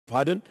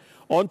Pardon?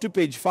 On to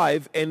page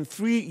 5, and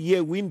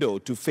 3-year window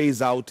to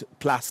phase out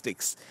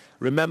plastics.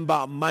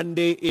 Remember,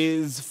 Monday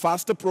is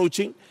fast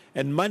approaching,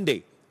 and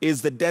Monday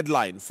is the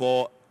deadline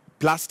for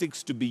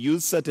plastics to be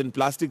used, certain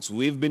plastics.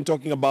 We've been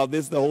talking about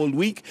this the whole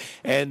week,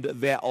 and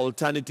their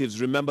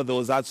alternatives. Remember, there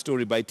was that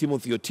story by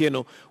Timothy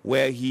Otieno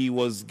where he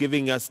was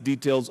giving us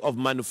details of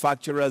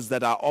manufacturers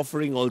that are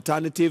offering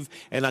alternative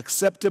and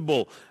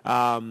acceptable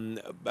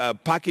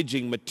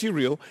packaging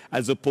material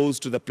as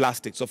opposed to the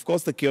plastics. Of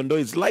course, the Kiondo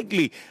is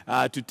likely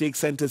to take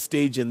center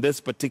stage in this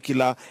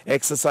particular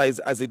exercise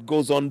as it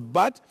goes on,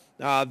 but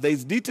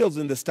there's details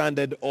in the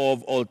Standard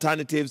of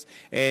alternatives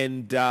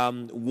and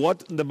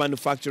what the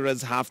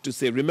manufacturers have to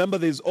say. Remember,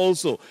 there's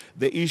also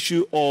the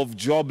issue of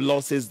job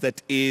losses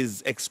that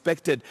is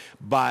expected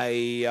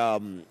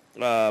by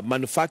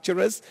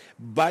manufacturers,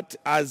 but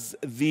as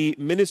the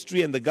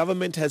ministry and the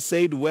government has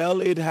said,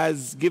 well, it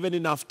has given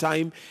enough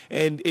time,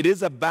 and it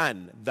is a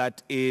ban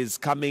that is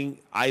coming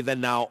either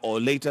now or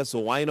later, so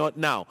why not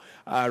now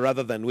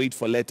rather than wait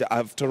for later?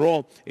 After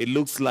all, it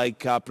looks like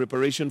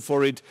preparation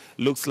for it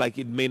looks like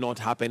it may not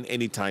happen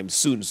anytime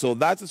soon. So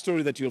that's a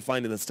story that you'll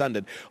find in the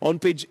Standard. On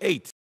page 8,